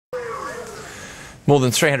More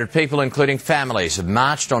than 300 people, including families, have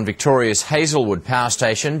marched on Victoria's Hazelwood power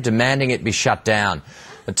station, demanding it be shut down.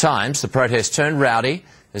 At times, the protest turned rowdy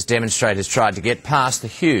as demonstrators tried to get past the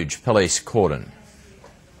huge police cordon.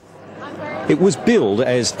 It was billed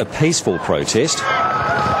as a peaceful protest,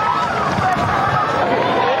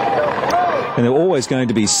 and there were always going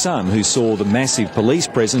to be some who saw the massive police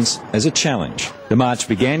presence as a challenge. The march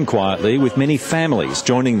began quietly, with many families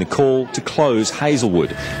joining the call to close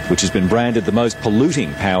Hazelwood, which has been branded the most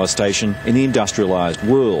polluting power station in the industrialised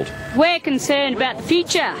world. We're concerned about the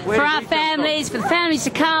future, for our families, for the families to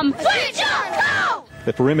come. Switch on!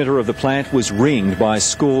 The perimeter of the plant was ringed by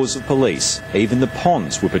scores of police. Even the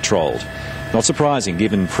ponds were patrolled. Not surprising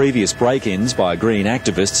given previous break-ins by Green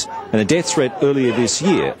activists and a death threat earlier this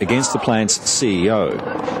year against the plant's CEO.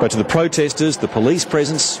 But to the protesters, the police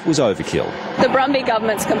presence was overkill. The Brumby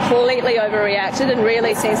government's completely overreacted and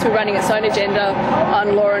really seems to be running its own agenda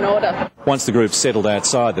on law and order. Once the group settled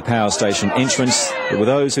outside the power station entrance, there were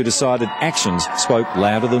those who decided actions spoke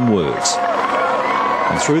louder than words.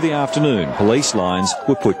 And through the afternoon, police lines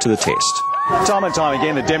were put to the test. Time and time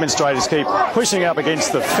again, the demonstrators keep pushing up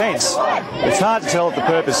against the fence. It's hard to tell if the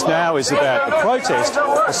purpose now is about the protest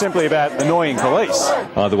or simply about annoying police.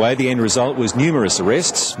 Either way, the end result was numerous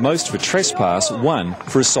arrests, most for trespass, one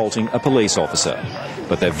for assaulting a police officer.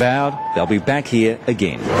 But they've vowed they'll be back here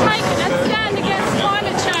again. Take a stand against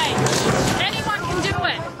climate change. Anyone can do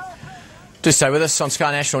it. Do stay with us on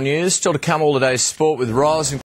Sky National News. Still to come, all today's sport with Roz.